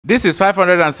This is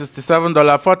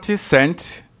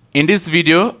 $567.40. In this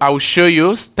video, I will show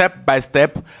you step by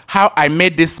step how I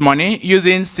made this money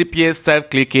using CPA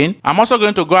self-clicking. I'm also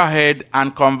going to go ahead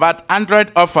and convert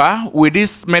Android offer with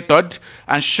this method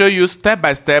and show you step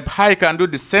by step how you can do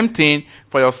the same thing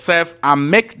for yourself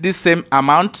and make the same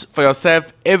amount for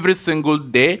yourself every single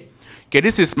day. Okay,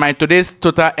 this is my today's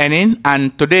total earning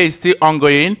and today is still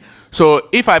ongoing. So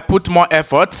if I put more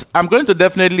effort, I'm going to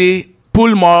definitely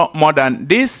pull more than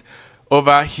this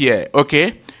over here.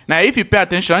 Okay. Now, if you pay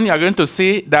attention, you're going to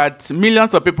see that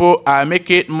millions of people are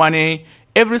making money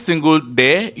every single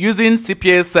day using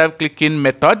CPA self-clicking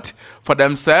method for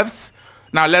themselves.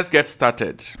 Now, let's get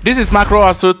started. This is Macro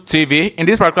Hustle TV. In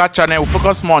this particular channel, we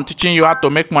focus more on teaching you how to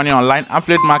make money online,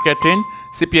 affiliate marketing,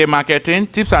 CPA marketing,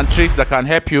 tips and tricks that can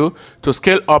help you to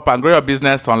scale up and grow your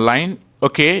business online.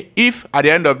 Okay, if at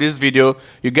the end of this video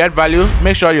you get value,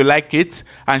 make sure you like it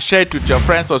and share it with your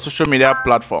friends on social media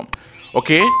platform.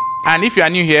 Okay. And if you are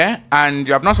new here and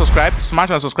you have not subscribed, smash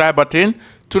the subscribe button,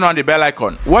 turn on the bell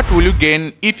icon. What will you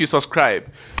gain if you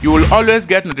subscribe? You will always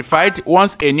get notified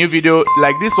once a new video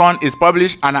like this one is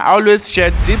published, and I always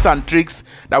share tips and tricks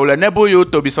that will enable you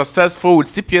to be successful with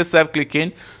CPA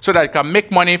self-clicking so that you can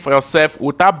make money for yourself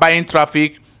without buying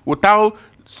traffic, without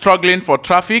struggling for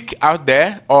traffic out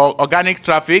there or organic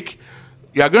traffic.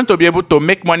 You are going to be able to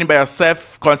make money by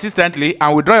yourself consistently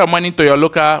and withdraw your money to your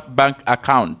local bank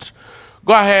account.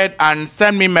 Go ahead and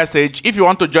send me a message if you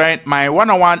want to join my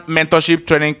one-on-one mentorship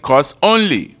training course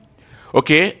only.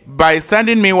 Okay, by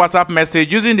sending me WhatsApp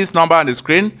message using this number on the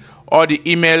screen or the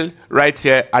email right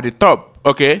here at the top.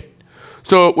 Okay,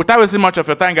 so without wasting much of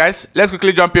your time, guys, let's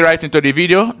quickly jump right into the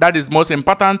video. That is the most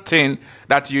important thing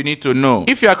that you need to know.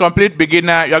 If you're a complete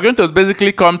beginner, you're going to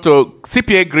basically come to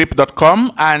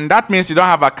CPAgrip.com, and that means you don't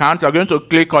have an account. You're going to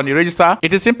click on the register.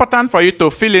 It is important for you to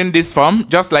fill in this form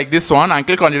just like this one and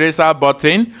click on the register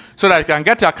button so that you can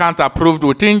get your account approved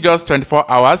within just 24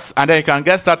 hours, and then you can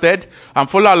get started and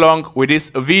follow along with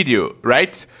this video,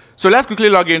 right? So let's quickly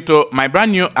log into my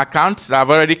brand new account that I've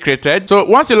already created. So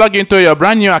once you log into your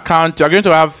brand new account, you're going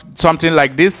to have something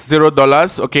like this,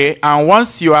 $0. Okay. And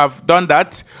once you have done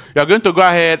that, you're going to go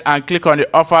ahead and click on the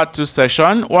offer to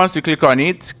session. Once you click on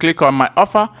it, click on my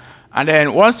offer. And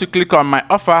then once you click on my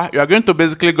offer, you're going to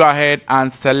basically go ahead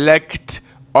and select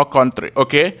a country.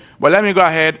 Okay. But let me go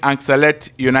ahead and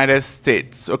select United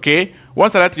States. Okay.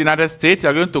 Once select United States,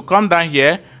 you're going to come down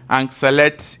here and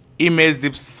select email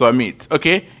zip submit.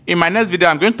 Okay, in my next video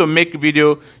I'm going to make a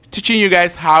video teaching you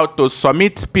guys how to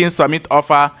submit pin submit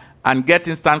offer and get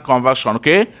instant conversion.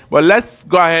 Okay, but let's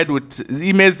go ahead with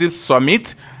email zip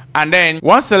submit, and then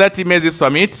once select email zip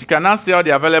submit, you can now see all the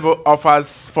available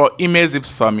offers for email zip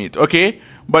submit. Okay,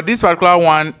 but this particular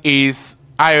one is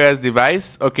iOS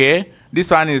device. Okay,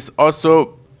 this one is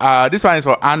also this one is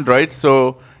for Android.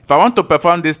 So if I want to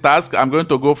perform this task, I'm going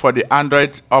to go for the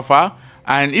Android offer.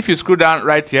 And if you scroll down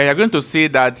right here, you're going to see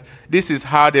that this is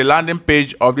how the landing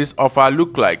page of this offer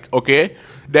look like. Okay,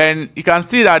 then you can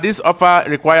see that this offer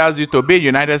requires you to be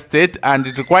United States and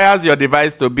it requires your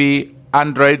device to be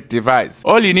Android device.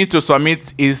 All you need to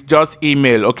submit is just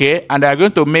email. Okay, and they're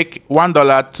going to make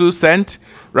 $1.02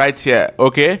 right here.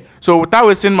 Okay, so without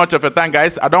wasting much of your time,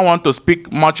 guys, I don't want to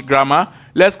speak much grammar.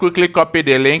 Let's quickly copy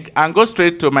the link and go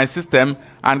straight to my system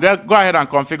and go ahead and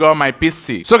configure my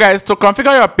PC. So guys, to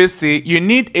configure your PC, you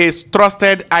need a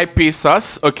trusted IP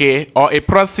source, okay, or a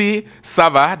proxy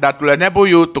server that will enable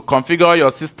you to configure your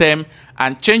system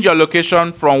and change your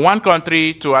location from one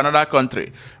country to another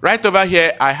country. Right over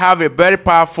here, I have a very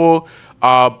powerful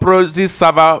proxy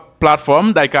server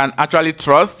platform that you can actually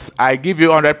trust. I give you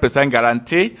 100%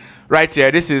 guarantee. Right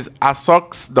here, this is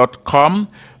Asocks.com.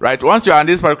 Right, once you're on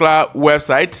this particular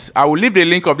website, I will leave the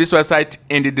link of this website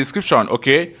in the description.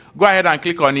 Okay, go ahead and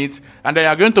click on it, and then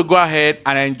you're going to go ahead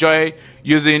and enjoy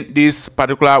using this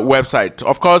particular website.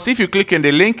 Of course, if you click in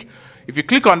the link, if you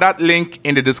click on that link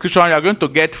in the description, you're going to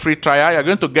get free trial. You're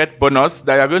going to get bonus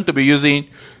that you're going to be using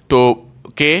to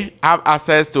have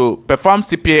access to perform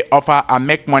CPA offer and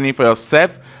make money for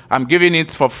yourself. I'm giving it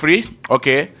for free.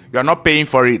 Okay, you're not paying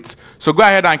for it. So go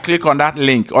ahead and click on that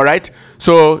link. All right.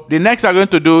 So the next you're going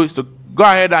to do is to go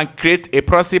ahead and create a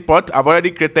proxy port. I've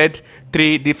already created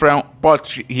 3 different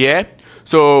ports here.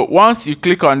 So once you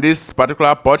click on this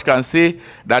particular port, you can see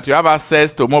that you have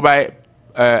access to mobile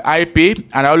IP,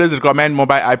 and I always recommend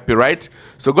mobile IP, right?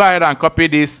 So go ahead and copy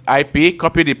this IP,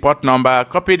 copy the port number,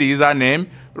 copy the username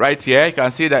right here. You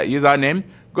can see that username.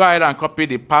 Go ahead and copy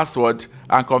the password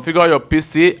and configure your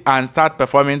PC and start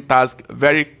performing tasks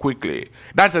very quickly.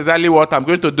 That's exactly what I'm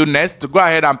going to do next, to go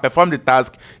ahead and perform the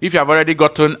task if you have already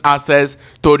gotten access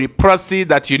to the proxy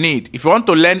that you need. If you want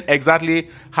to learn exactly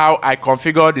how I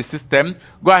configure the system,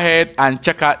 go ahead and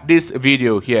check out this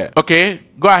video here. Okay,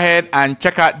 go ahead and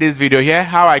check out this video here,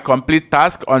 how I complete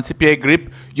tasks on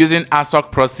CPAgrip using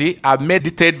Asocks Proxy. I've made a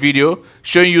detailed video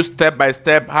showing you step by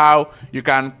step how you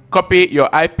can copy your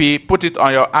IP, put it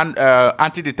on your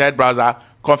anti-detect browser,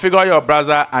 configure your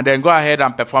browser, and then go ahead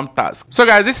and perform tasks. So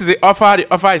guys, this is the offer.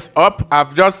 The offer is up.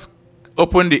 I've just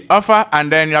opened the offer,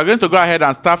 and then you're going to go ahead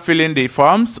and start filling the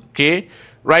forms. Okay,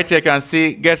 right here you can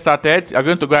see get started. You're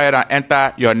going to go ahead and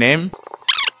enter your name.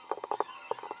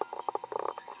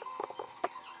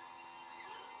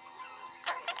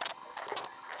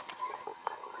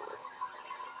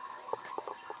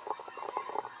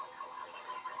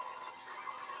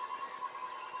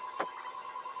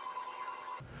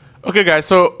 Okay guys,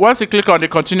 so once you click on the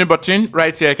continue button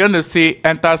right here, you're going to see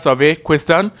enter survey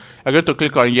question. You're going to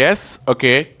click on yes.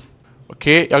 Okay,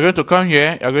 you're going to come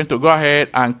here, you're going to go ahead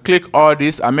and click all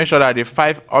this and make sure that the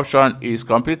 5 option is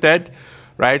completed,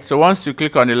 right? So once you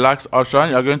click on the last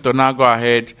option, you're going to now go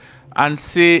ahead and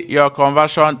see your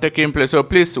conversion taking place. So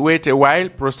please wait a while,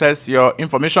 process your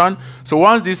information. So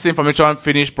once this information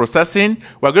finish processing,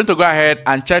 we're going to go ahead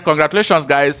and check. Congratulations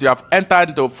guys, you have entered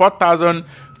into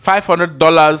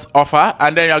 $4,500 offer,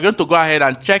 and then you're going to go ahead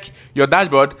and check your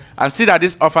dashboard and see that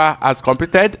this offer has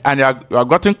completed and you are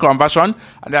gotten conversion,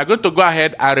 and you're going to go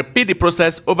ahead and repeat the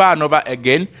process over and over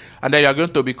again, and then you're going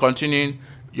to be continuing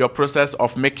your process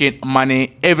of making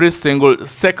money every single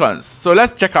second. So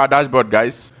let's check our dashboard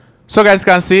guys. So guys, you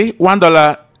can see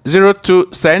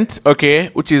 $1.02, okay,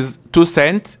 which is 2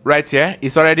 cents right here.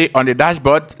 It's already on the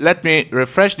dashboard. Let me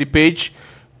refresh the page.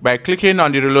 By clicking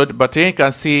on the reload button, you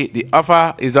can see the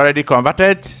offer is already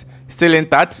converted, still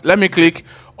intact. Let me click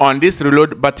on this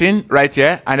reload button right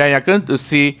here, and then you're going to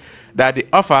see that the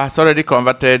offer is already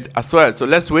converted as well. So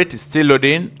let's wait, it's still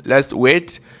loading. Let's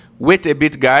wait a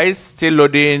bit guys, still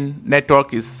loading.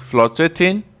 Network is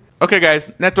fluctuating. Okay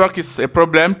guys, network is a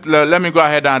problem. Let me go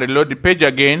ahead and reload the page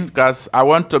again because I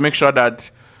want to make sure that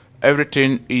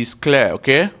everything is clear.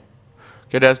 Okay,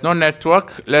 there's no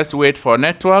network. Let's wait for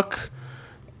network.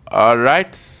 All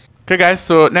right, okay guys,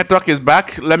 so network is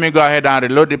back. Let me go ahead and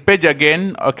reload the page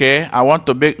again. Okay, I want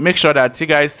to make sure that you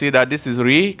guys see that this is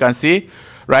real. You can see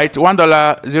right,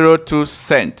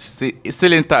 $1.02. See, it's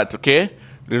still intact. Okay,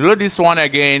 reload this one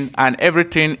again and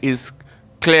everything is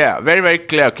clear, very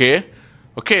clear.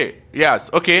 Okay, yes,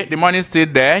 okay, the money is still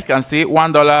there. You can see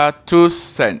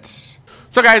 $1.02.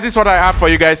 So guys, this is what I have for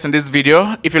you guys in this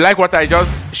video. If you like what I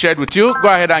just shared with you, go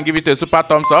ahead and give it a super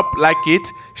thumbs up, like it,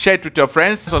 share it with your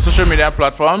friends on social media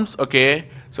platforms, okay,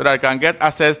 so that you can get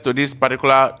access to this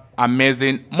particular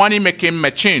amazing money-making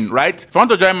machine, right? If you want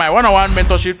to join my one-on-one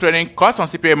mentorship training course on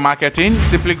CPA marketing,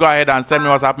 simply go ahead and send me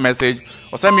a WhatsApp message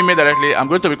or send me email directly. I'm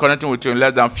going to be connecting with you in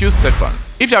less than a few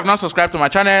seconds. If you have not subscribed to my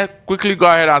channel, quickly go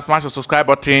ahead and smash the subscribe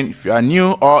button if you are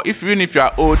new, or even if you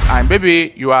are old and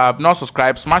maybe you have not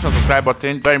subscribed, smash the subscribe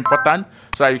button, very important,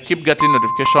 so that you keep getting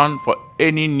notification for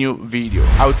any new video.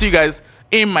 I will see you guys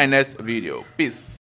in my next video. Peace.